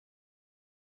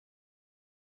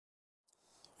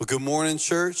Well, good morning,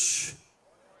 church.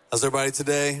 How's everybody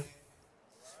today?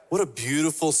 What a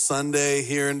beautiful Sunday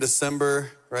here in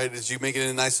December, right? Did you make it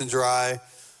in nice and dry?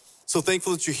 So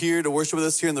thankful that you're here to worship with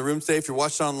us here in the room today. If you're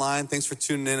watching online, thanks for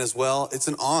tuning in as well. It's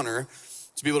an honor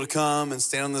to be able to come and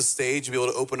stand on this stage and be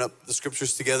able to open up the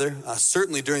scriptures together.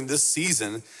 Certainly during this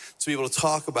season, to be able to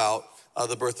talk about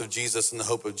the birth of Jesus and the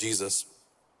hope of Jesus.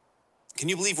 Can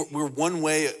you believe we're 1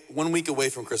 week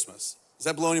away from Christmas? Does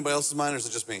that blow anybody else's mind, or is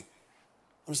it just me?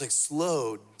 I was like,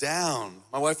 slow down.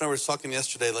 My wife and I were talking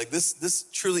yesterday, like this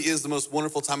truly is the most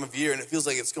wonderful time of year, and it feels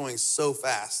like it's going so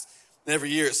fast. And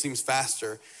every year it seems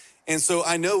faster. And so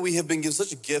I know we have been given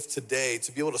such a gift today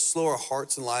to be able to slow our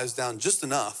hearts and lives down just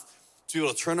enough to be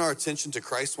able to turn our attention to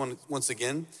Christ once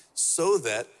again, so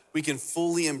that we can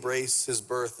fully embrace his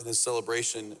birth and his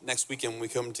celebration next weekend when we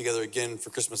come together again for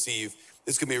Christmas Eve.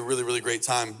 It's gonna be a really, really great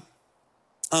time.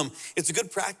 It's a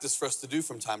good practice for us to do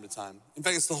from time to time. In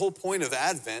fact, it's the whole point of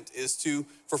Advent is to,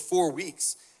 for 4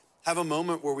 weeks, have a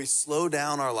moment where we slow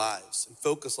down our lives and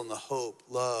focus on the hope,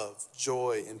 love,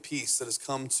 joy, and peace that has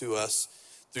come to us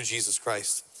through Jesus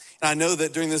Christ. And I know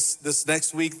that during this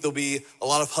next week, there'll be a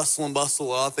lot of hustle and bustle,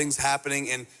 a lot of things happening,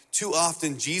 and too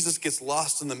often Jesus gets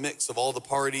lost in the mix of all the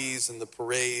parties and the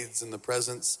parades and the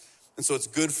presents. And so it's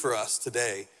good for us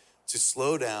today to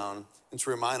slow down and to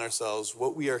remind ourselves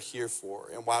what we are here for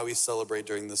and why we celebrate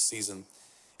during this season.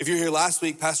 If you're here last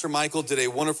week, Pastor Michael did a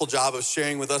wonderful job of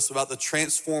sharing with us about the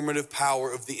transformative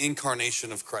power of the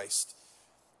incarnation of Christ.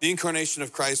 The incarnation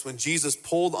of Christ, when Jesus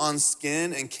pulled on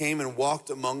skin and came and walked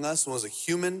among us and was a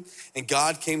human, and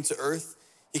God came to earth.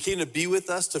 He came to be with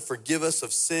us, to forgive us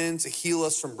of sin, to heal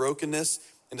us from brokenness,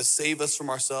 and to save us from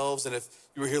ourselves. And if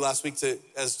you were here last week,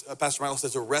 as Pastor Michael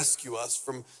said, to rescue us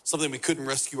from something we couldn't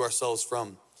rescue ourselves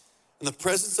from. And the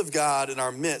presence of God in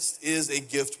our midst is a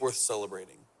gift worth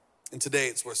celebrating. And today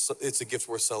it's a gift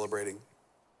worth celebrating.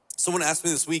 Someone asked me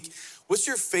this week, what's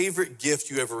your favorite gift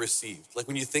you ever received? Like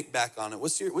when you think back on it,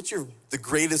 what's the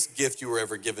greatest gift you were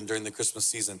ever given during the Christmas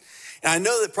season? And I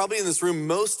know that probably in this room,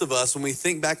 most of us, when we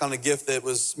think back on a gift that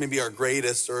was maybe our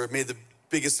greatest or made the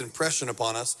biggest impression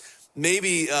upon us,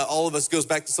 maybe all of us goes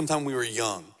back to sometime we were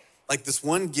young. Like this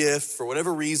one gift, for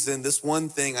whatever reason, this one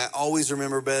thing, I always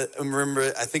remember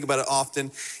it, I think about it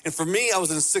often. And for me, I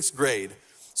was in 6th grade.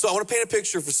 So I want to paint a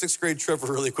picture for 6th grade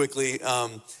Trevor really quickly,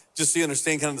 just so you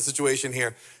understand kind of the situation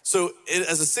here. So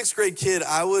as a 6th grade kid,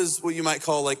 I was what you might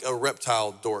call like a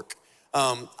reptile dork.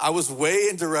 I was way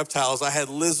into reptiles. I had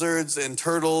lizards and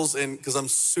turtles, and because I'm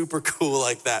super cool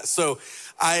like that. So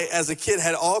I, as a kid,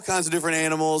 had all kinds of different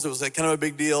animals. It was like kind of a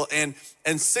big deal. And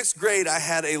in 6th grade, I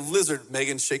had a lizard.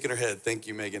 Megan's shaking her head. Thank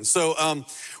you, Megan. So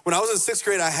when I was in 6th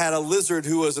grade, I had a lizard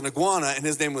who was an iguana, and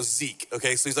his name was Zeke.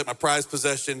 Okay, so he's like my prized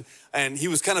possession, and he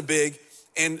was kind of big.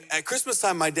 And at Christmas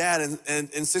time, my dad, in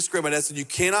 6th grade, my dad said, you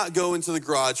cannot go into the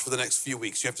garage for the next few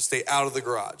weeks. You have to stay out of the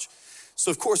garage.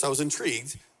 So of course I was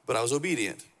intrigued, but I was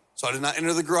obedient. So I did not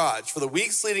enter the garage for the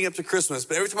weeks leading up to Christmas.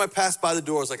 But every time I passed by the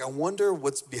door, I was like, I wonder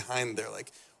what's behind there.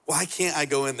 Like, why can't I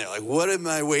go in there? Like, what am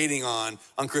I waiting on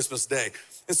Christmas Day?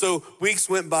 And so weeks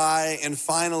went by, and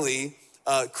finally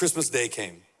Christmas Day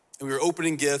came. And we were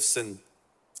opening gifts, and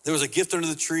there was a gift under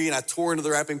the tree, and I tore into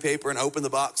the wrapping paper and I opened the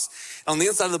box. And on the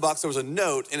inside of the box, there was a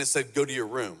note, and it said, go to your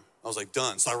room. I was like,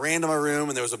 done. So I ran to my room,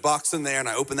 and there was a box in there, and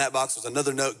I opened that box. There was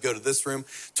another note, go to this room.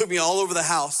 It took me all over the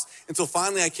house until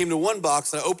finally I came to one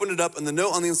box, and I opened it up, and the note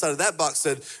on the inside of that box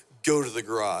said, go to the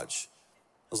garage.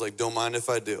 I was like, don't mind if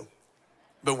I do.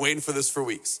 I've been waiting for this for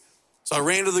weeks. So I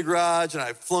ran to the garage, and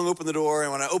I flung open the door,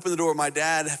 and when I opened the door, my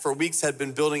dad, for weeks, had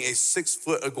been building a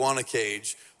 6-foot iguana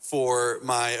cage for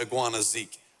my iguana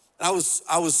Zeke. And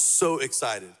I was so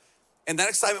excited. And that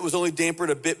excitement was only dampened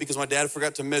a bit because my dad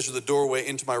forgot to measure the doorway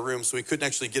into my room, so he couldn't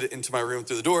actually get it into my room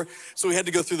through the door. So we had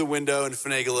to go through the window and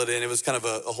finagle it in. It was kind of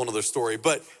a whole nother story.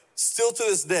 But still to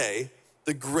this day,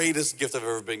 the greatest gift I've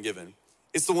ever been given.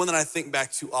 It's the one that I think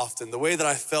back to often, the way that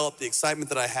I felt, the excitement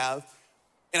that I have.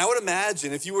 And I would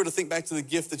imagine if you were to think back to the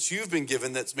gift that you've been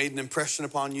given that's made an impression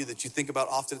upon you, that you think about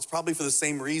often, it's probably for the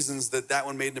same reasons that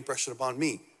one made an impression upon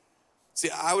me. See,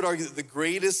 I would argue that the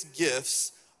greatest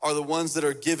gifts are the ones that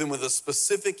are given with a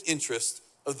specific interest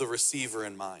of the receiver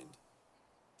in mind.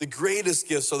 The greatest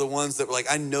gifts are the ones that were like,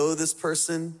 I know this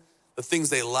person, the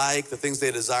things they like, the things they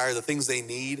desire, the things they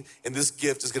need, and this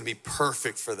gift is gonna be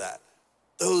perfect for that.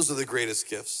 Those are the greatest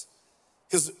gifts.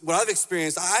 Because what I've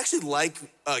experienced, I actually like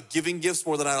giving gifts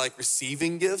more than I like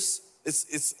receiving gifts.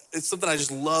 It's something I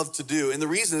just love to do. And the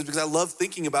reason is because I love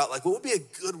thinking about like, what would be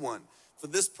a good one for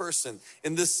this person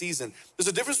in this season? There's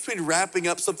a difference between wrapping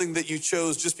up something that you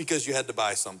chose just because you had to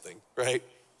buy something, right?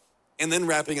 and then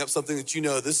wrapping up something that you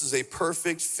know this is a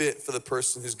perfect fit for the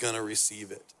person who's gonna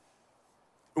receive it.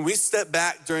 When we step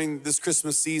back during this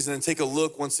Christmas season and take a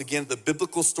look once again at the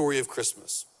biblical story of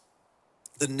Christmas,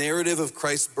 the narrative of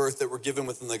Christ's birth that we're given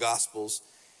within the Gospels,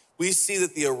 we see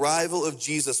that the arrival of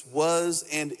Jesus was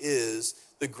and is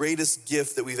the greatest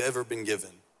gift that we've ever been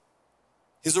given.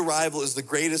 His arrival is the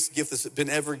greatest gift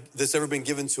that's ever been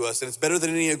given to us. And it's better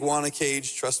than any iguana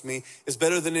cage, trust me. It's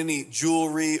better than any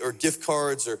jewelry or gift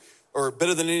cards or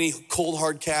better than any cold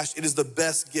hard cash. It is the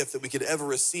best gift that we could ever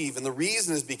receive. And the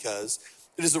reason is because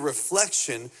it is a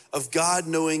reflection of God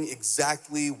knowing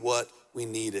exactly what we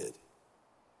needed.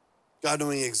 God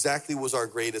knowing exactly what was our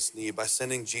greatest need by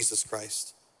sending Jesus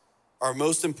Christ. Our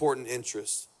most important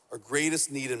interest, our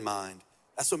greatest need in mind.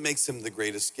 That's what makes him the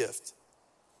greatest gift.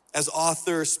 As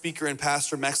author, speaker, and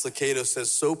pastor Max Lucado says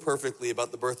so perfectly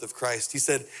about the birth of Christ, he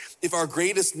said, if our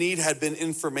greatest need had been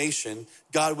information,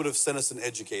 God would have sent us an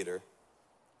educator.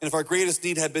 And if our greatest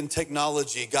need had been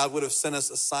technology, God would have sent us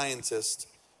a scientist.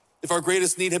 If our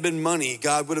greatest need had been money,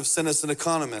 God would have sent us an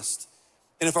economist.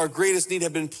 And if our greatest need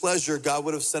had been pleasure, God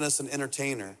would have sent us an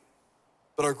entertainer.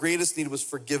 But our greatest need was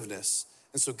forgiveness.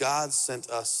 And so God sent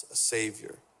us a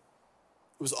savior.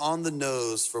 It was on the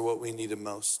nose for what we needed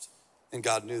most. And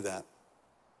God knew that.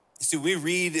 You see, we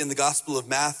read in the Gospel of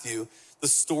Matthew the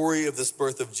story of this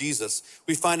birth of Jesus.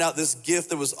 We find out this gift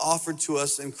that was offered to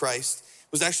us in Christ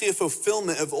was actually a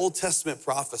fulfillment of Old Testament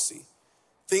prophecy.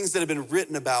 Things that have been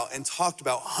written about and talked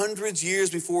about hundreds of years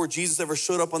before Jesus ever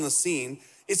showed up on the scene.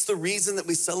 It's the reason that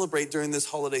we celebrate during this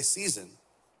holiday season,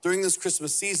 during this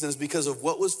Christmas season, is because of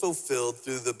what was fulfilled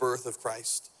through the birth of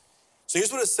Christ. So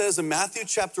here's what it says in Matthew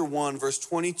chapter 1, verse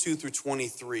 22 through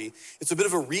 23. It's a bit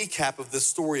of a recap of this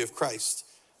story of Christ.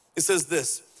 It says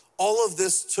this, all of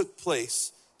this took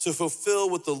place to fulfill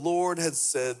what the Lord had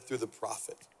said through the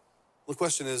prophet. Well, the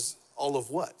question is, all of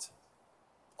what?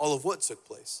 All of what took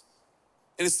place?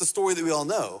 And it's the story that we all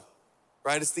know,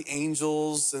 right? It's the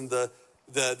angels and the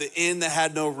inn that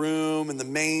had no room and the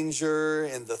manger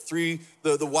and the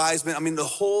wise men. I mean, the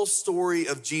whole story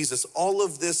of Jesus, all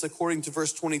of this, according to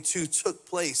verse 22, took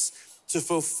place to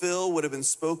fulfill what had been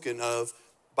spoken of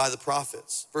by the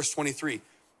prophets. Verse 23,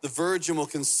 the virgin will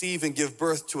conceive and give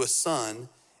birth to a son,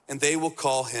 and they will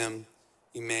call him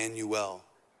Emmanuel,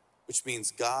 which means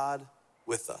God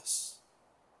with us.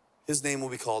 His name will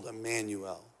be called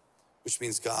Emmanuel, which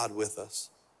means God with us.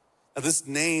 Now, this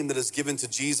name that is given to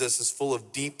Jesus is full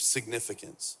of deep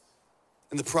significance.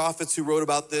 And the prophets who wrote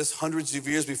about this hundreds of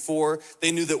years before,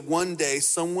 they knew that one day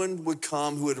someone would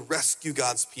come who would rescue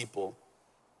God's people.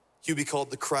 He would be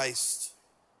called the Christ,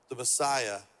 the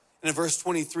Messiah. And in verse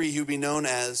 23, he would be known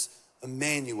as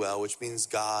Emmanuel, which means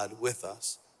God with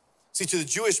us. See, to the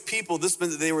Jewish people, this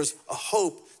meant that there was a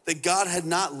hope that God had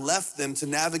not left them to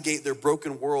navigate their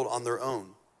broken world on their own.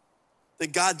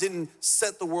 That God didn't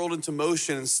set the world into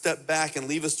motion and step back and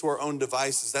leave us to our own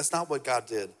devices. That's not what God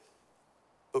did.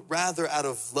 But rather, out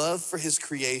of love for his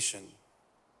creation,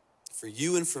 for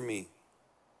you and for me,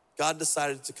 God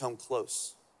decided to come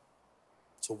close,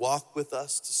 to walk with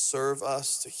us, to serve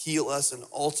us, to heal us, and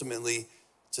ultimately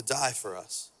to die for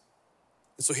us.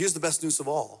 And so here's the best news of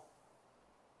all.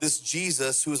 This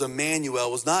Jesus, who is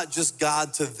Emmanuel, was not just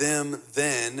God to them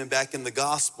then and back in the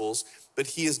Gospels, but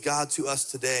he is God to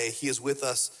us today. He is with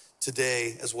us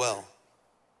today as well.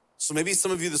 So maybe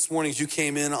some of you this morning, as you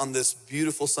came in on this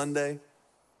beautiful Sunday,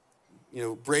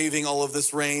 braving all of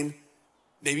this rain,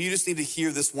 maybe you just need to hear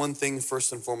this one thing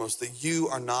first and foremost, that you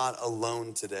are not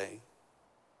alone today.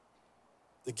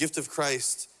 The gift of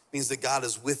Christ means that God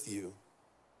is with you.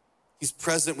 He's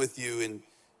present with you in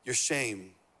your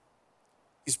shame.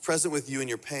 He's present with you in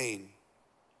your pain.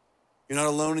 You're not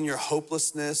alone in your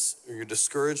hopelessness or your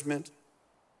discouragement,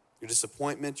 your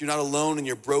disappointment. You're not alone in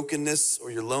your brokenness or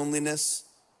your loneliness.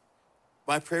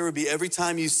 My prayer would be every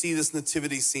time you see this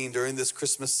nativity scene during this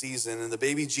Christmas season and the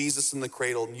baby Jesus in the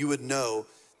cradle, you would know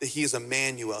that he is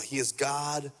Emmanuel. He is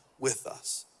God with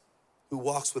us, who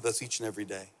walks with us each and every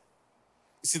day.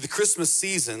 You see, the Christmas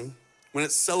season, when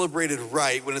it's celebrated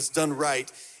right, when it's done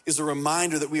right, is a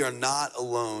reminder that we are not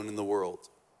alone in the world.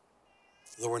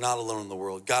 That we're not alone in the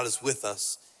world. God is with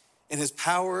us. And his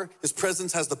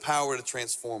presence has the power to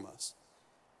transform us.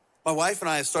 My wife and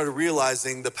I have started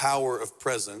realizing the power of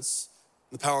presence,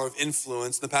 the power of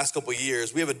influence in the past couple of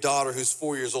years. We have a daughter who's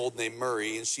 4 years old named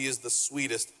Murray, and she is the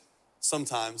sweetest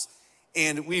sometimes.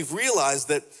 And we've realized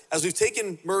that as we've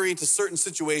taken Murray into certain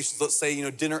situations, let's say,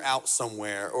 dinner out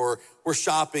somewhere, or we're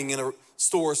shopping in a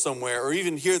store somewhere, or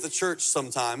even here at the church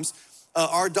sometimes,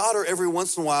 our daughter every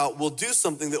once in a while will do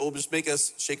something that will just make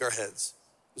us shake our heads.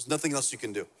 There's nothing else you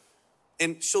can do.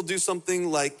 And she'll do something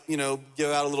like, give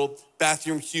out a little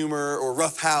bathroom humor or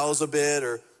rough house a bit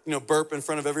or, burp in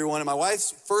front of everyone. And my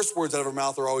wife's first words out of her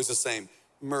mouth are always the same.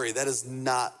 Murray, that is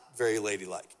not very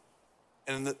ladylike.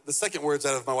 And the second words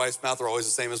out of my wife's mouth are always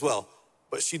the same as well.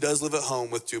 But she does live at home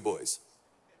with 2 boys.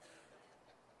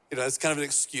 It's kind of an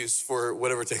excuse for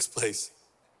whatever takes place.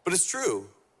 But it's true.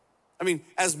 I mean,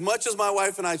 as much as my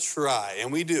wife and I try,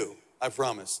 and we do, I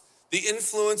promise, the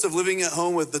influence of living at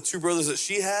home with the 2 brothers that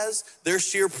she has, their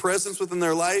sheer presence within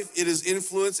their life, it has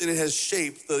influenced and it has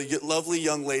shaped the lovely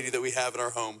young lady that we have in our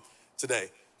home today.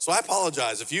 So I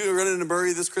apologize. If you run into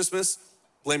Murray this Christmas,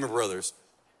 blame her brothers.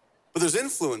 But there's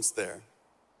influence there.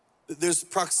 There's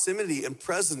proximity and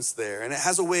presence there, and it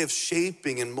has a way of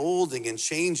shaping and molding and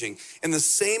changing. And the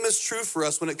same is true for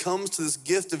us when it comes to this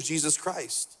gift of Jesus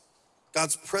Christ,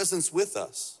 God's presence with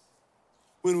us.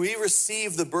 When we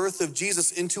receive the birth of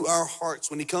Jesus into our hearts,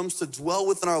 when he comes to dwell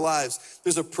within our lives,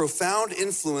 there's a profound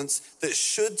influence that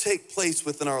should take place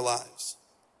within our lives.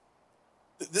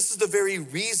 This is the very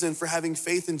reason for having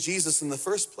faith in Jesus in the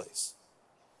first place.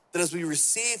 That as we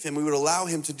receive him, we would allow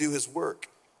him to do his work.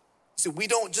 See, we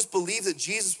don't just believe that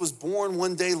Jesus was born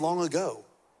one day long ago,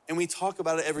 and we talk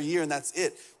about it every year and that's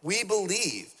it. We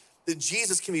believe that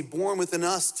Jesus can be born within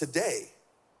us today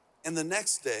and the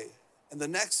next day and the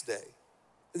next day.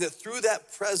 And that through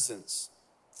that presence,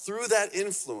 through that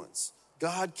influence,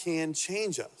 God can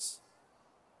change us.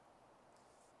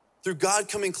 Through God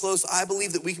coming close, I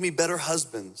believe that we can be better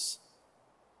husbands,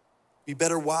 be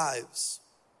better wives,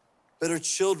 better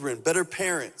children, better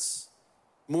parents,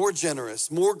 more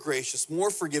generous, more gracious, more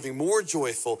forgiving, more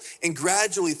joyful. And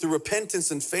gradually, through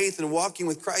repentance and faith and walking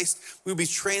with Christ, we'll be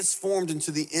transformed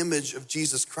into the image of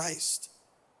Jesus Christ.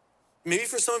 Maybe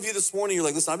for some of you this morning, you're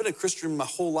like, listen, I've been a Christian my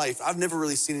whole life. I've never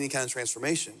really seen any kind of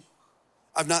transformation.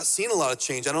 I've not seen a lot of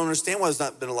change. I don't understand why there's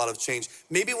not been a lot of change.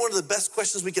 Maybe one of the best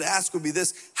questions we could ask would be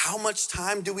this: how much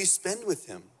time do we spend with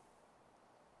him?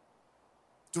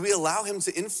 Do we allow him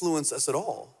to influence us at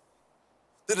all?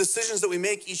 The decisions that we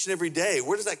make each and every day,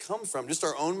 where does that come from? Just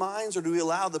our own minds, or do we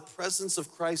allow the presence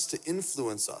of Christ to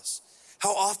influence us?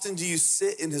 How often do you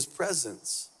sit in his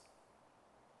presence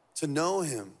to know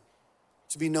him,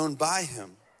 to be known by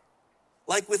him?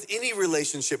 Like with any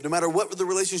relationship, no matter what the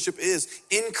relationship is,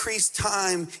 increased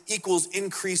time equals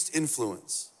increased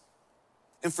influence.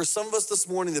 And for some of us this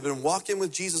morning that have been walking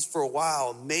with Jesus for a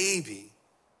while, maybe,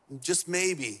 just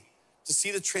maybe, to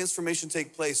see the transformation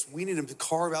take place, we need him to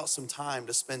carve out some time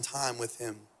to spend time with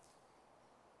him.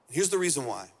 And here's the reason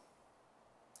why.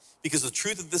 Because the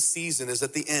truth of this season is,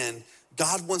 at the end,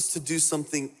 God wants to do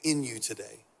something in you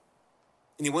today.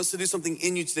 And he wants to do something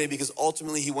in you today because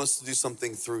ultimately he wants to do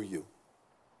something through you.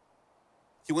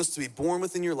 He wants to be born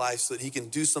within your life so that he can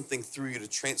do something through you to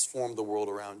transform the world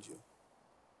around you.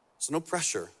 So no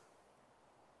pressure.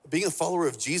 Being a follower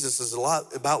of Jesus is a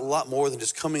lot more than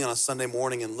just coming on a Sunday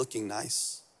morning and looking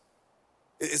nice.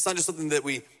 It's not just something that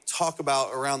we talk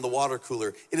about around the water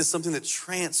cooler. It is something that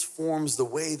transforms the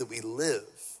way that we live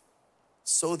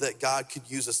so that God could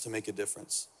use us to make a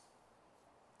difference.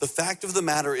 The fact of the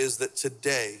matter is that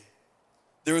today,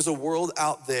 there is a world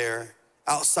out there,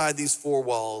 outside these 4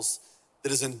 walls,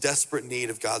 that is in desperate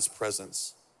need of God's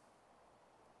presence.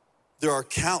 There are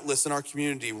countless in our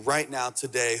community right now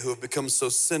today who have become so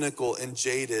cynical and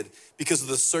jaded because of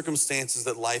the circumstances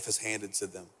that life has handed to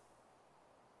them.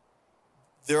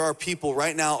 There are people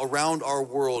right now around our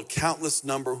world, countless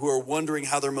number, who are wondering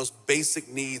how their most basic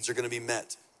needs are going to be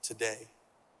met today.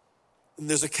 And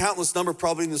there's a countless number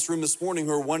probably in this room this morning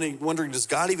who are wondering, does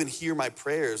God even hear my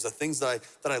prayers? The things that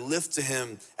I lift to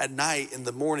him at night, in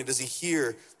the morning, does he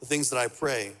hear the things that I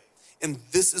pray? And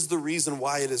this is the reason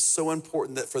why it is so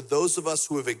important that for those of us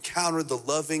who have encountered the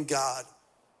loving God,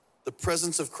 the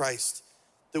presence of Christ,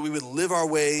 that we would live our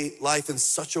life in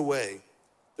such a way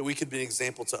that we could be an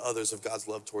example to others of God's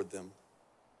love toward them.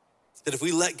 That if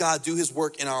we let God do his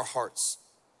work in our hearts,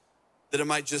 that it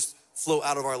might just flow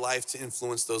out of our life to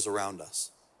influence those around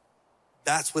us.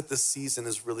 That's what this season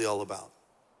is really all about.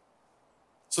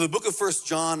 So the book of 1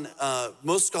 John,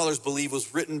 most scholars believe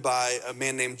was written by a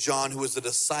man named John, who was a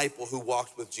disciple who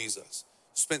walked with Jesus,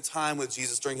 spent time with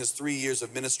Jesus during his 3 years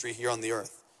of ministry here on the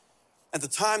earth. At the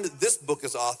time that this book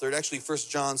is authored, actually 1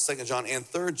 John, 2 John, and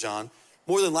 3 John,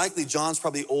 more than likely John's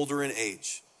probably older in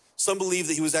age. Some believe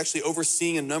that he was actually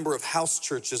overseeing a number of house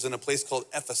churches in a place called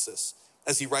Ephesus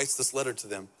as he writes this letter to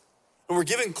them. And we're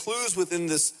given clues within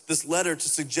this letter to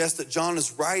suggest that John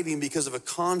is writing because of a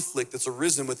conflict that's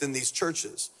arisen within these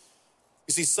churches.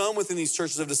 You see, some within these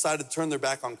churches have decided to turn their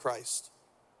back on Christ.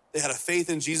 They had a faith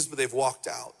in Jesus, but they've walked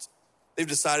out. They've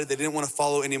decided they didn't want to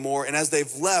follow anymore. And as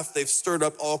they've left, they've stirred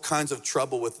up all kinds of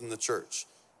trouble within the church.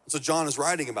 And so John is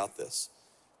writing about this.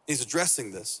 He's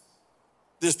addressing this.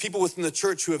 There's people within the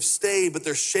church who have stayed, but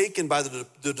they're shaken by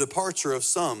the departure of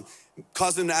some,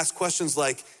 causing them to ask questions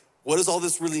like, what does all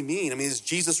this really mean? I mean, is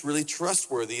Jesus really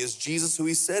trustworthy? Is Jesus who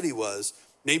he said he was?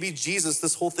 Maybe Jesus,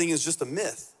 this whole thing is just a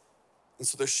myth. And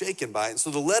so they're shaken by it. And so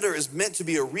the letter is meant to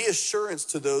be a reassurance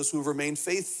to those who have remained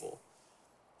faithful.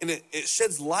 And it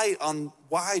sheds light on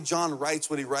why John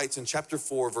writes what he writes in chapter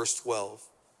 4, verse 12.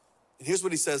 And here's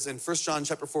what he says in 1 John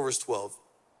chapter 4, verse 12.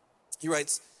 He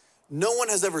writes, no one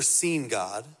has ever seen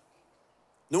God.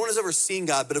 No one has ever seen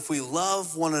God, but if we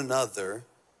love one another,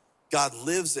 God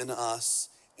lives in us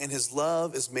and his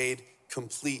love is made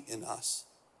complete in us.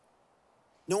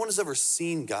 No one has ever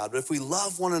seen God, but if we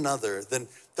love one another, then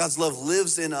God's love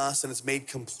lives in us and it's made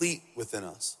complete within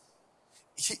us.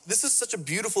 This is such a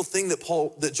beautiful thing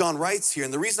that John writes here.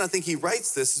 And the reason I think he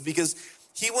writes this is because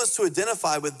he wants to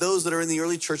identify with those that are in the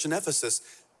early church in Ephesus.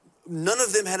 None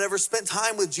of them had ever spent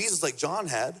time with Jesus like John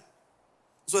had.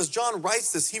 So as John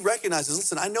writes this, he recognizes,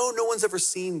 listen, I know no one's ever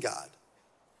seen God.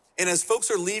 And as folks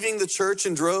are leaving the church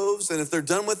in droves, and if they're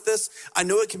done with this, I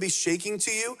know it can be shaking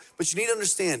to you, but you need to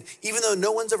understand, even though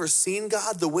no one's ever seen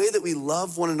God, the way that we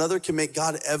love one another can make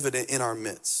God evident in our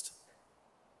midst.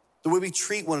 The way we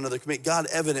treat one another can make God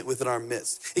evident within our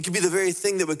midst. It can be the very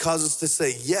thing that would cause us to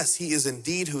say, yes, he is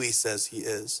indeed who he says he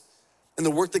is. And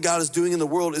the work that God is doing in the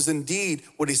world is indeed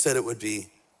what he said it would be.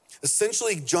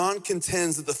 Essentially, John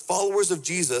contends that the followers of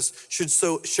Jesus should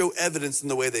show evidence in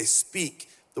the way they speak,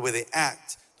 the way they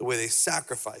act, the way they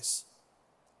sacrifice,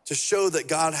 to show that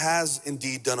God has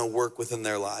indeed done a work within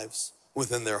their lives,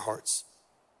 within their hearts.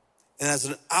 And as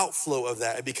an outflow of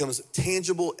that, it becomes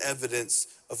tangible evidence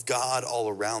of God all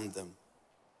around them.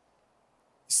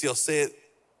 You see, I'll say it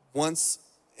once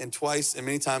and twice and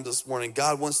many times this morning.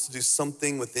 God wants to do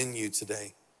something within you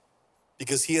today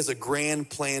because he has a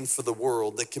grand plan for the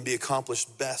world that can be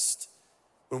accomplished best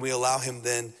when we allow him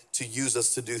then to use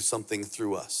us to do something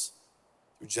through us,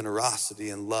 through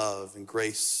generosity and love and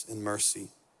grace and mercy.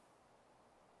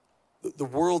 The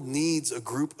world needs a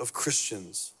group of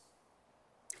Christians.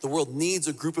 The world needs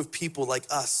a group of people like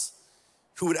us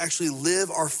who would actually live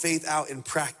our faith out in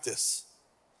practice,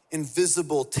 in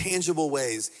visible, tangible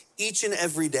ways, each and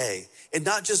every day, and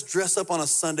not just dress up on a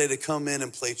Sunday to come in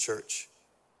and play church,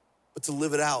 but to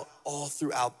live it out all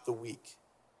throughout the week.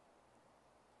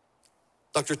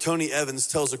 Dr. Tony Evans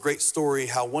tells a great story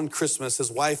how one Christmas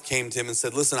his wife came to him and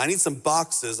said, listen, I need some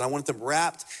boxes. I want them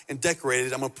wrapped and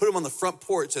decorated. I'm gonna put them on the front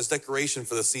porch as decoration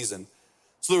for the season.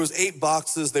 So there was 8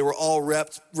 boxes. They were all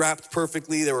wrapped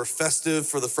perfectly. They were festive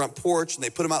for the front porch, and they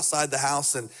put them outside the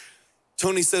house. And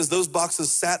Tony says those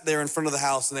boxes sat there in front of the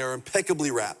house, and they were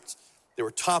impeccably wrapped. They were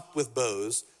topped with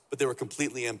bows, but they were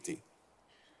completely empty.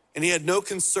 And he had no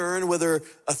concern whether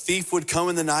a thief would come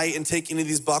in the night and take any of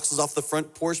these boxes off the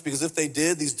front porch, because if they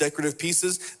did, these decorative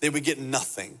pieces, they would get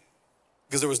nothing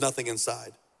because there was nothing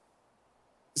inside.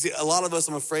 You see, a lot of us,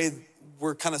 I'm afraid,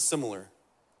 we're kind of similar.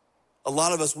 A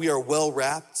lot of us, we are well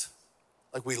wrapped,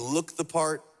 like we look the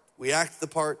part, we act the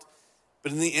part,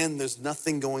 but in the end, there's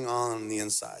nothing going on the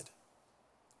inside.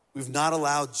 We've not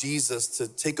allowed Jesus to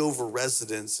take over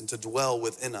residence and to dwell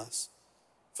within us,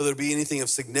 for there to be anything of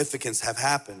significance have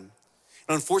happened.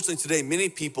 And unfortunately today, many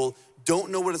people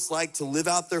don't know what it's like to live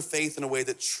out their faith in a way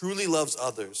that truly loves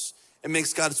others and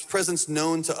makes God's presence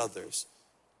known to others.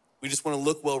 We just want to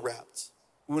look well wrapped.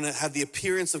 We want to have the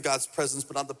appearance of God's presence,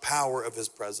 but not the power of his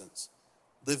presence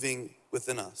living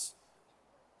within us.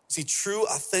 See, true,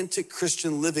 authentic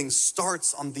Christian living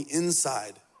starts on the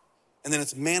inside, and then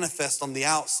it's manifest on the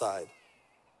outside.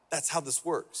 That's how this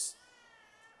works.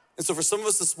 And so for some of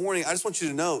us this morning, I just want you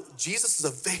to know, Jesus is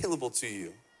available to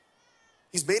you.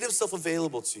 He's made himself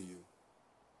available to you.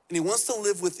 And he wants to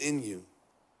live within you.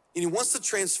 And he wants to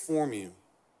transform you.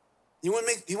 He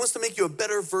wants to make you a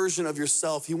better version of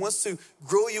yourself. He wants to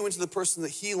grow you into the person that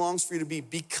he longs for you to be,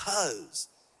 because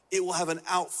it will have an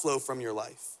outflow from your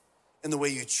life in the way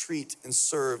you treat and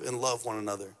serve and love one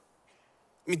another.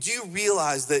 I mean, do you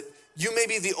realize that you may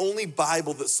be the only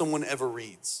Bible that someone ever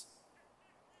reads?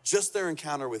 Just their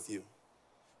encounter with you.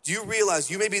 Do you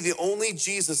realize you may be the only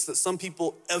Jesus that some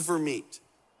people ever meet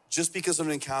just because of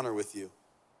an encounter with you?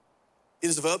 It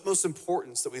is of utmost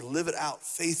importance that we live it out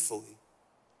faithfully.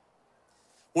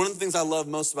 One of the things I love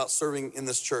most about serving in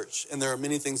this church, and there are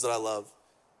many things that I love,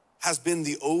 has been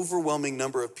the overwhelming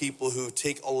number of people who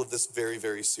take all of this very,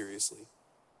 very seriously.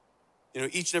 You know,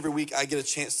 each and every week I get a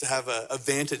chance to have a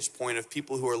vantage point of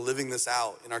people who are living this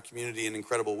out in our community in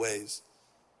incredible ways.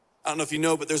 I don't know if you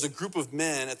know, but there's a group of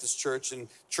men at this church and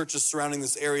churches surrounding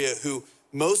this area who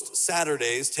most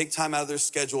Saturdays take time out of their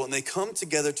schedule and they come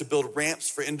together to build ramps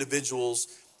for individuals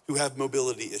who have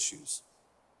mobility issues.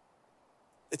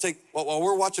 They take, while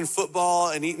we're watching football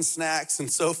and eating snacks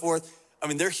and so forth,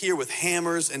 they're here with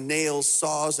hammers and nails,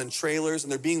 saws and trailers,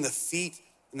 and they're being the feet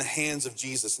and the hands of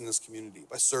Jesus in this community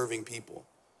by serving people.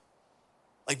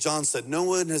 Like John said, no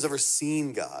one has ever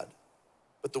seen God,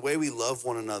 but the way we love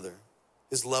one another,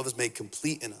 his love is made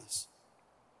complete in us.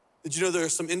 Did you know there are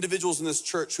some individuals in this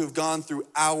church who have gone through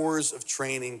hours of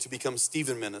training to become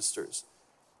Stephen ministers?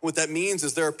 What that means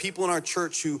is there are people in our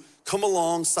church who come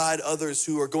alongside others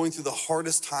who are going through the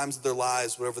hardest times of their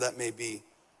lives, whatever that may be.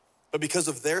 But because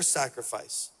of their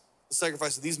sacrifice, the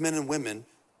sacrifice of these men and women,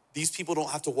 these people don't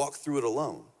have to walk through it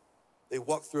alone. They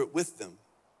walk through it with them.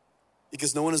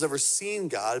 Because no one has ever seen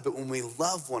God, but when we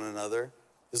love one another,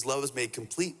 his love is made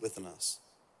complete within us.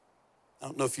 I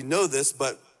don't know if you know this,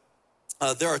 but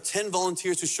there are 10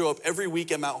 volunteers who show up every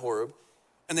week at Mount Horeb,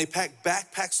 and they pack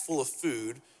backpacks full of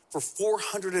food for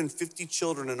 450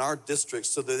 children in our district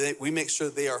so that we make sure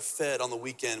they are fed on the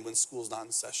weekend when school's not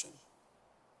in session.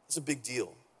 That's a big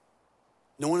deal.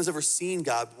 No one has ever seen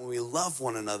God, but when we love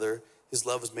one another, his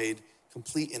love is made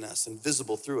complete in us and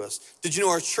visible through us. Did you know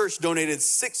our church donated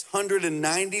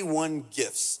 691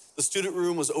 gifts? The student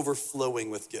room was overflowing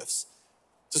with gifts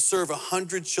to serve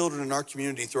 100 children in our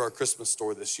community through our Christmas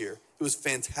store this year. It was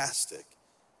fantastic.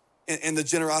 And the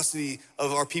generosity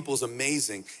of our people is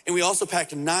amazing. And we also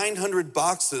packed 900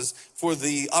 boxes for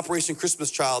the Operation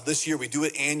Christmas Child this year. We do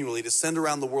it annually to send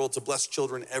around the world to bless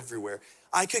children everywhere.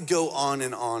 I could go on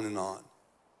and on and on.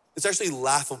 It's actually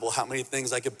laughable how many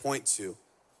things I could point to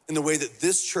in the way that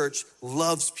this church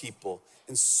loves people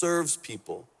and serves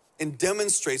people and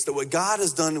demonstrates that what God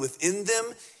has done within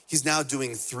them, he's now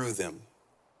doing through them.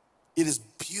 It is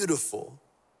beautiful.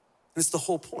 And it's the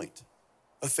whole point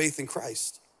of faith in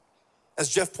Christ. As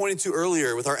Jeff pointed to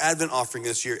earlier with our Advent offering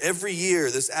this year, every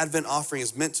year this Advent offering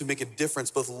is meant to make a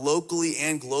difference both locally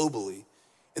and globally.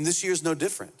 And this year is no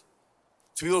different.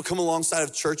 To be able to come alongside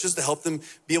of churches to help them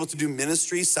be able to do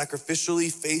ministry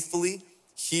sacrificially, faithfully,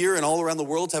 here and all around the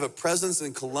world, to have a presence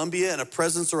in Colombia and a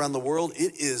presence around the world,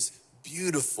 it is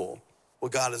beautiful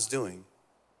what God is doing.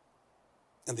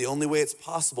 And the only way it's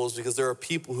possible is because there are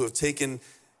people who have taken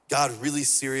God really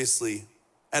seriously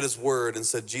at his word and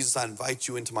said, Jesus, I invite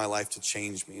you into my life to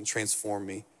change me and transform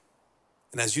me.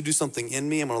 And as you do something in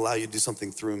me, I'm gonna allow you to do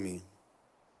something through me.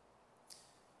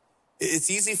 It's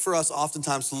easy for us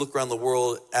oftentimes to look around the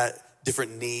world at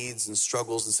different needs and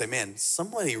struggles and say, man,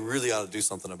 somebody really ought to do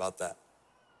something about that.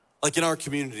 Like in our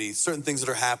community, certain things that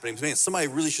are happening, man, somebody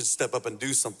really should step up and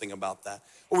do something about that.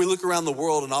 Or we look around the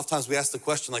world and oftentimes we ask the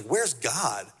question, like, where's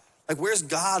God? Like, where's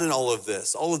God in all of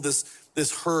this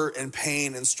hurt and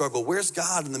pain and struggle? Where's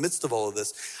God in the midst of all of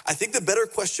this? I think the better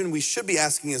question we should be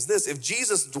asking is this: if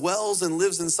Jesus dwells and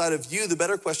lives inside of you, the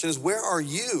better question is, where are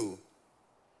you?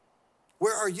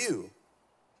 Where are you?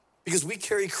 Because we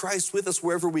carry Christ with us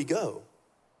wherever we go.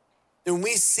 And when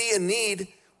we see a need,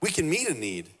 we can meet a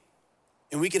need.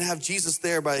 And we can have Jesus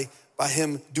there by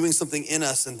him doing something in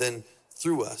us and then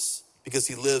through us, because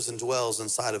he lives and dwells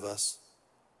inside of us.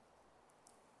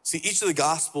 See, each of the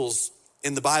Gospels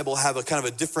in the Bible have a kind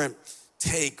of a different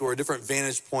take or a different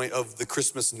vantage point of the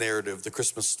Christmas narrative, the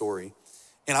Christmas story.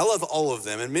 And I love all of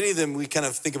them. And many of them, we kind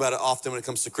of think about it often when it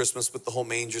comes to Christmas with the whole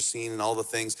manger scene and all the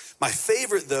things. My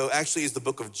favorite, though, actually is the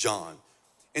book of John.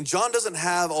 And John doesn't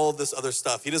have all of this other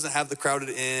stuff. He doesn't have the crowded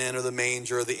inn or the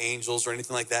manger or the angels or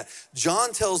anything like that.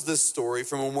 John tells this story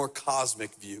from a more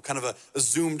cosmic view, kind of a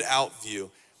zoomed out view.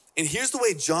 And here's the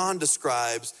way John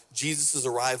describes Jesus'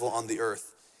 arrival on the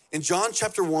earth. In John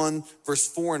chapter 1, verse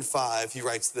 4 and 5, he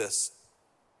writes this.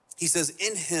 He says,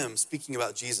 in him, speaking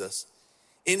about Jesus,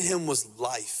 in him was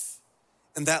life,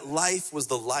 and that life was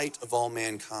the light of all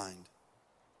mankind.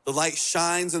 The light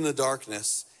shines in the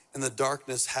darkness, and the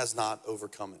darkness has not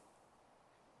overcome it.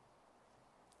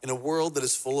 In a world that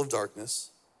is full of darkness,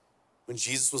 when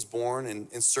Jesus was born,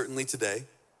 and certainly today,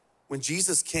 when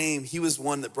Jesus came, he was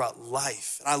one that brought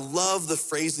life. And I love the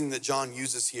phrasing that John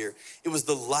uses here. It was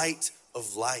the light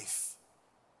of life,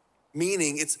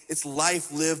 meaning it's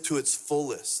life lived to its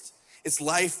fullest. It's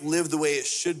life lived the way it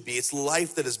should be. It's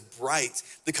life that is bright,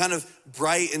 the kind of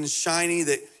bright and shiny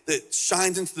that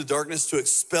shines into the darkness to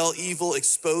expel evil,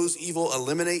 expose evil,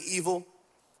 eliminate evil.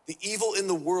 The evil in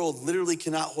the world literally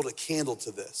cannot hold a candle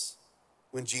to this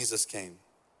when Jesus came,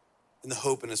 and the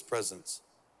hope in his presence.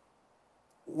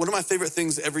 One of my favorite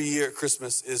things every year at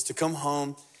Christmas is to come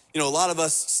home. You know, a lot of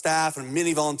us staff and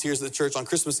many volunteers at the church on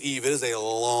Christmas Eve, it is a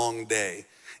long day.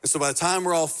 And so by the time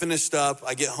we're all finished up,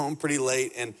 I get home pretty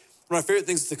late, and One of my favorite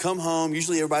things is to come home.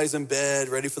 Usually everybody's in bed,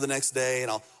 ready for the next day. And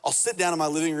I'll sit down in my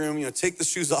living room, take the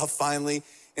shoes off finally,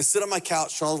 and sit on my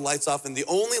couch, turn all the lights off. And the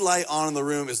only light on in the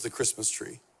room is the Christmas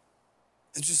tree.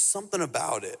 There's just something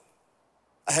about it.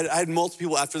 I had multiple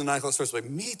people after the 9 o'clock service like,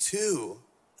 me too.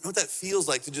 I know what that feels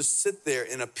like to just sit there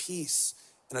in a peace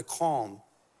and a calm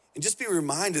and just be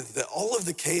reminded that all of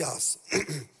the chaos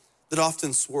that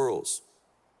often swirls,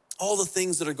 all the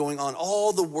things that are going on,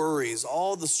 all the worries,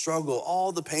 all the struggle,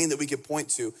 all the pain that we could point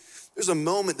to, there's a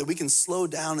moment that we can slow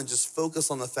down and just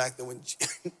focus on the fact that when,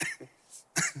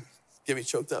 get me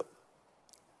choked up.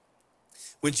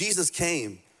 When Jesus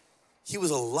came, he was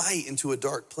a light into a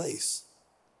dark place.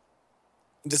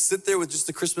 And to sit there with just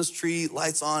the Christmas tree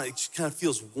lights on, it just kind of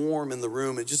feels warm in the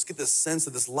room and just get this sense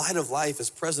that this light of life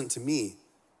is present to me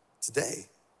today.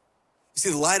 You see,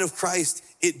 the light of Christ,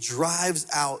 it drives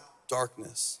out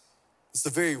darkness. It's the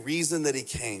very reason that he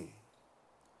came,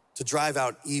 to drive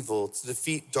out evil, to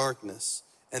defeat darkness.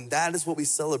 And that is what we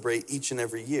celebrate each and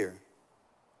every year.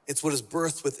 It's what is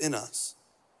birthed within us.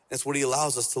 It's what he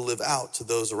allows us to live out to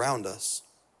those around us.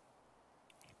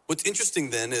 What's interesting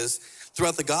then is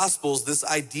throughout the Gospels, this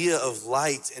idea of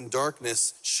light and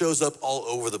darkness shows up all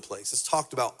over the place. It's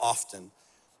talked about often.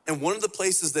 And one of the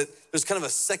places that there's kind of a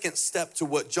second step to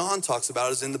what John talks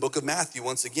about is in the book of Matthew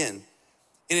once again.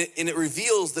 And it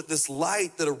reveals that this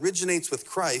light that originates with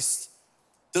Christ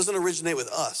doesn't originate with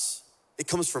us. It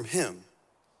comes from him.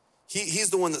 He's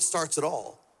the one that starts it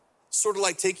all. Sort of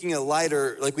like taking a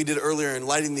lighter, like we did earlier, and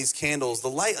lighting these candles. The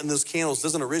light in those candles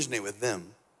doesn't originate with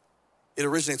them. It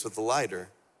originates with the lighter,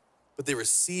 but they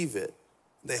receive it,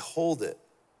 they hold it,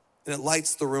 and it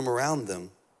lights the room around them.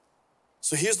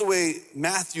 So here's the way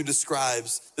Matthew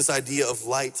describes this idea of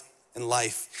light and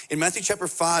life. In Matthew chapter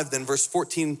 5, then verse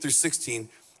 14 through 16,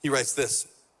 he writes this.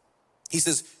 He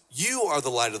says, you are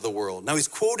the light of the world. Now he's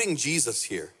quoting Jesus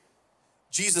here.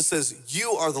 Jesus says,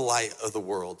 you are the light of the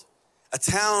world. A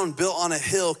town built on a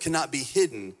hill cannot be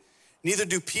hidden. Neither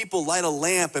do people light a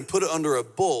lamp and put it under a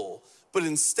bowl, but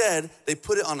instead they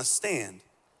put it on a stand,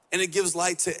 and it gives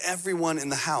light to everyone in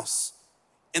the house.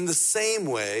 In the same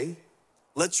way,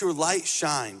 let your light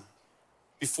shine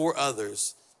before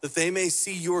others, that they may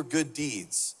see your good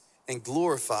deeds and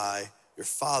glorify your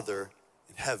Father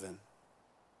in heaven.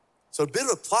 So a bit of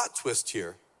a plot twist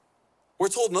here. We're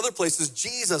told in other places,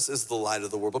 Jesus is the light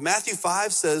of the world. But Matthew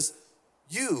 5 says,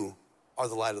 you are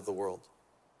the light of the world.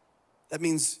 That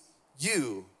means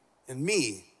you and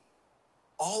me,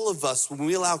 all of us, when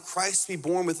we allow Christ to be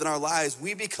born within our lives,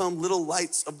 we become little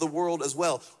lights of the world as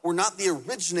well. We're not the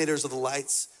originators of the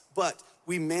lights, but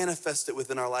we manifest it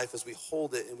within our life as we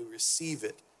hold it and we receive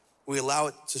it. We allow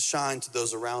it to shine to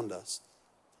those around us.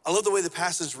 I love the way the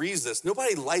passage reads this.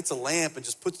 Nobody lights a lamp and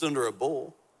just puts it under a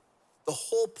bowl. The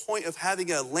whole point of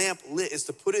having a lamp lit is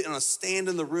to put it on a stand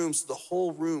in the room so the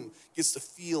whole room gets to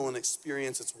feel and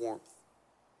experience its warmth.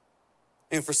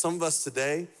 And for some of us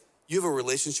today, you have a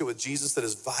relationship with Jesus that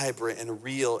is vibrant and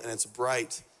real and it's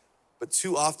bright, but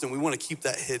too often we want to keep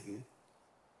that hidden.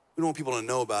 We don't want people to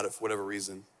know about it for whatever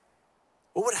reason.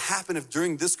 What would happen if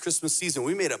during this Christmas season,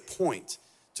 we made a point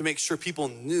to make sure people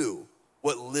knew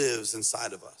what lives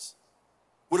inside of us?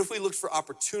 What if we looked for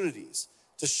opportunities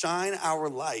to shine our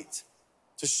light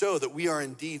to show that we are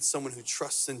indeed someone who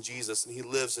trusts in Jesus and he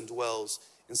lives and dwells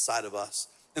inside of us?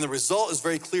 And the result is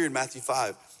very clear in Matthew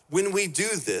 5. When we do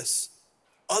this,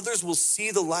 others will see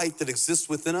the light that exists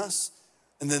within us,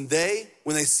 and then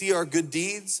when they see our good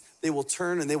deeds, they will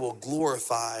turn and they will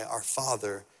glorify our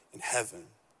Father in heaven.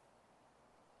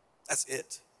 That's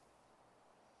it.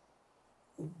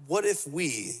 What if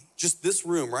we, just this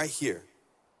room right here,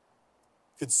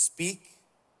 could speak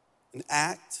and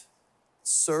act,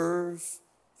 serve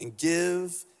and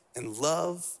give and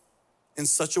love in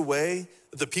such a way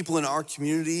that the people in our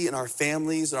community and our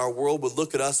families and our world would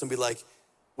look at us and be like,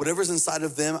 whatever's inside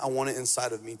of them, I want it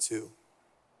inside of me too.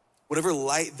 Whatever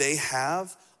light they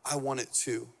have, I want it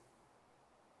too.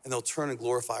 And they'll turn and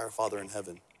glorify our Father in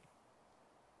heaven.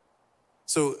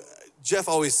 So Jeff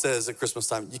always says at Christmas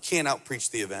time, you can't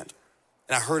out-preach the event.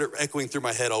 And I heard it echoing through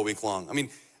my head all week long. I mean,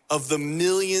 of the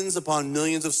millions upon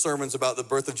millions of sermons about the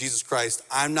birth of Jesus Christ,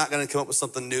 I'm not gonna come up with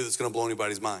something new that's gonna blow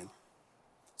anybody's mind.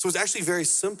 So it's actually very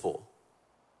simple.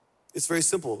 It's very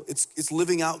simple. It's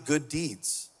living out good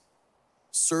deeds,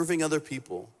 serving other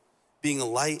people, being a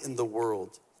light in the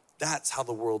world. That's how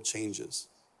the world changes.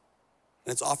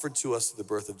 And it's offered to us through the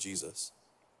birth of Jesus.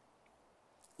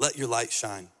 Let your light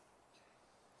shine.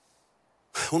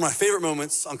 One of my favorite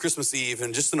moments on Christmas Eve,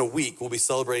 and just in a week, we'll be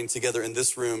celebrating together in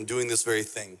this room, doing this very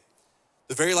thing.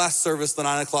 The very last service, the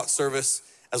 9 o'clock service,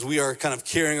 as we are kind of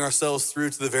carrying ourselves through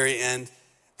to the very end,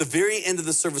 The very end of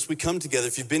the service, we come together,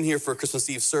 if you've been here for a Christmas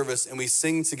Eve service, and we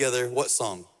sing together what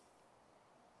song?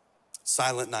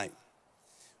 Silent Night.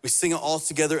 We sing it all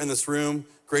together in this room.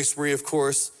 Grace Marie, of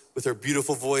course, with her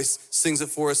beautiful voice, sings it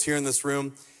for us here in this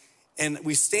room. And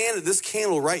we stand at this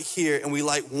candle right here and we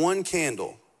light one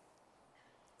candle.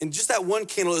 And just that one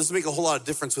candle doesn't make a whole lot of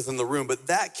difference within the room, but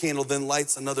that candle then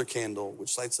lights another candle,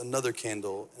 which lights another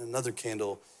candle and another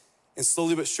candle. And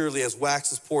slowly but surely, as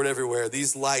wax is poured everywhere,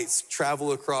 these lights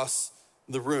travel across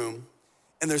the room.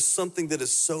 And there's something that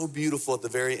is so beautiful at the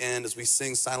very end as we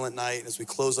sing Silent Night, as we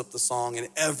close up the song, and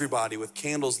everybody with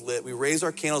candles lit, we raise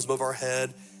our candles above our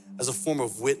head as a form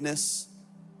of witness,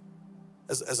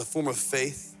 as a form of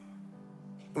faith.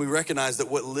 And we recognize that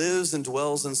what lives and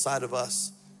dwells inside of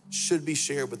us should be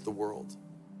shared with the world.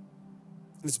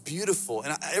 And it's beautiful.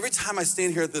 And every time I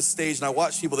stand here at this stage and I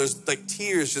watch people, there's like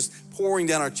tears just pouring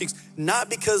down our cheeks,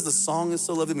 not because the song is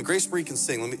so lovely. I mean, Grace Marie can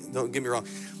sing, don't get me wrong.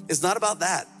 It's not about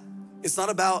that. It's not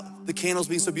about the candles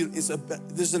being so beautiful.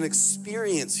 There's an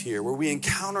experience here where we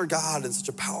encounter God in such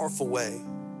a powerful way.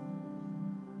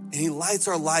 And he lights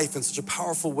our life in such a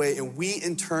powerful way, and we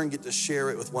in turn get to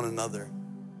share it with one another.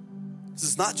 Because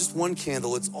it's not just one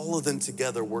candle, it's all of them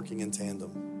together working in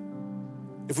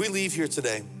tandem. If we leave here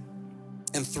today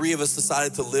and 3 of us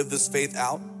decided to live this faith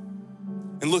out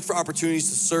and look for opportunities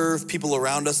to serve people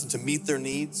around us and to meet their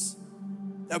needs,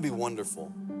 that would be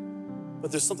wonderful.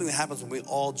 But there's something that happens when we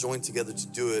all join together to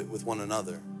do it with one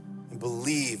another and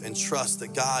believe and trust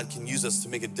that God can use us to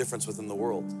make a difference within the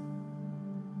world.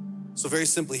 So very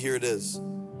simply, here it is.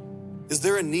 Is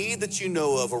there a need that you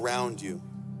know of around you?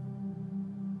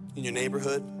 In your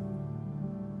neighborhood,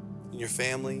 in your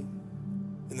family,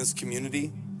 in this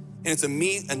community? And it's a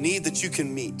need that you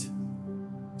can meet.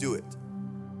 Do it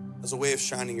as a way of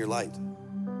shining your light.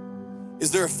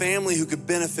 Is there a family who could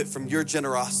benefit from your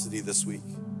generosity this week?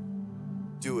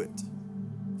 Do it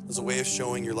as a way of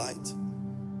showing your light.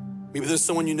 Maybe there's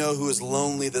someone you know who is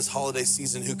lonely this holiday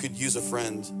season who could use a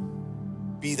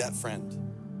friend. Be that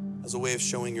friend as a way of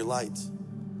showing your light.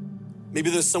 Maybe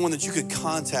there's someone that you could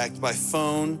contact by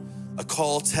phone, a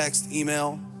call, text,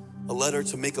 email, a letter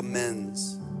to make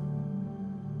amends.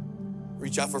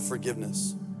 Reach out for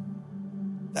forgiveness.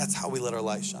 That's how we let our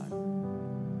light shine.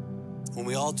 When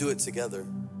we all do it together,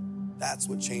 that's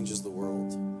what changes the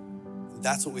world.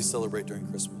 That's what we celebrate during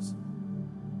Christmas.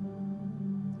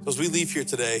 So as we leave here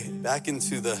today, back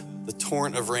into the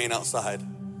torrent of rain outside,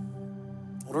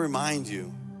 I want to remind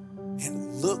you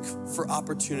and look for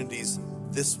opportunities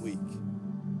this week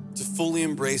to fully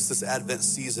embrace this Advent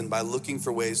season by looking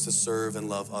for ways to serve and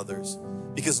love others.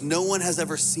 Because no one has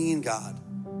ever seen God,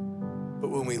 but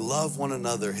when we love one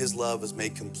another, his love is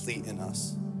made complete in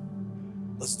us.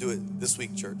 Let's do it this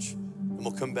week, church. And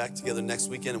we'll come back together next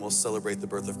weekend and we'll celebrate the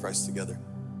birth of Christ together.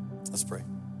 Let's pray.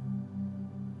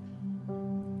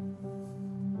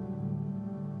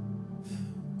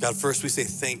 God, first we say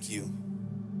thank you.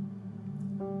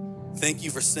 Thank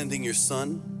you for sending your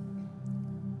son.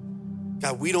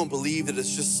 God, we don't believe that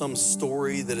it's just some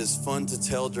story that is fun to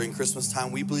tell during Christmas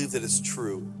time. We believe that it's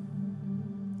true.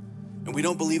 And we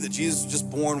don't believe that Jesus was just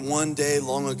born one day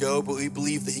long ago, but we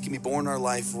believe that he can be born in our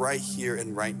life right here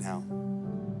and right now.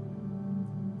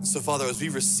 And so, Father, as we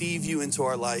receive you into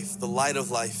our life, the light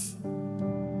of life,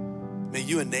 may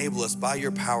you enable us by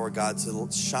your power, God, to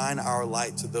shine our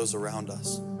light to those around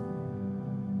us.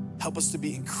 Help us to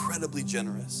be incredibly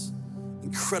generous,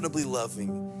 incredibly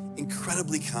loving,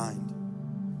 incredibly kind.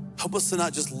 Help us to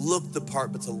not just look the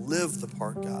part, but to live the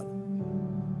part, God,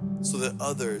 so that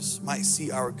others might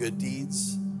see our good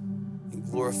deeds and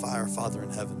glorify our Father in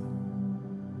heaven.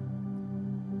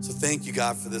 So thank you,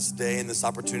 God, for this day and this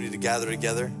opportunity to gather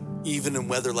together. Even in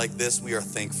weather like this, we are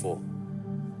thankful.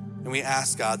 And we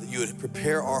ask, God, that you would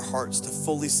prepare our hearts to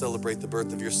fully celebrate the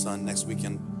birth of your son next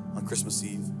weekend on Christmas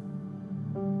Eve.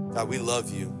 God, we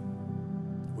love you.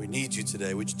 We need you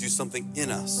today. Would you do something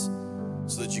in us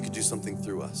so that you could do something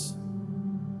through us?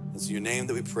 It's in your name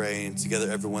that we pray, and together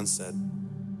everyone said,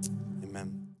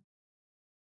 amen.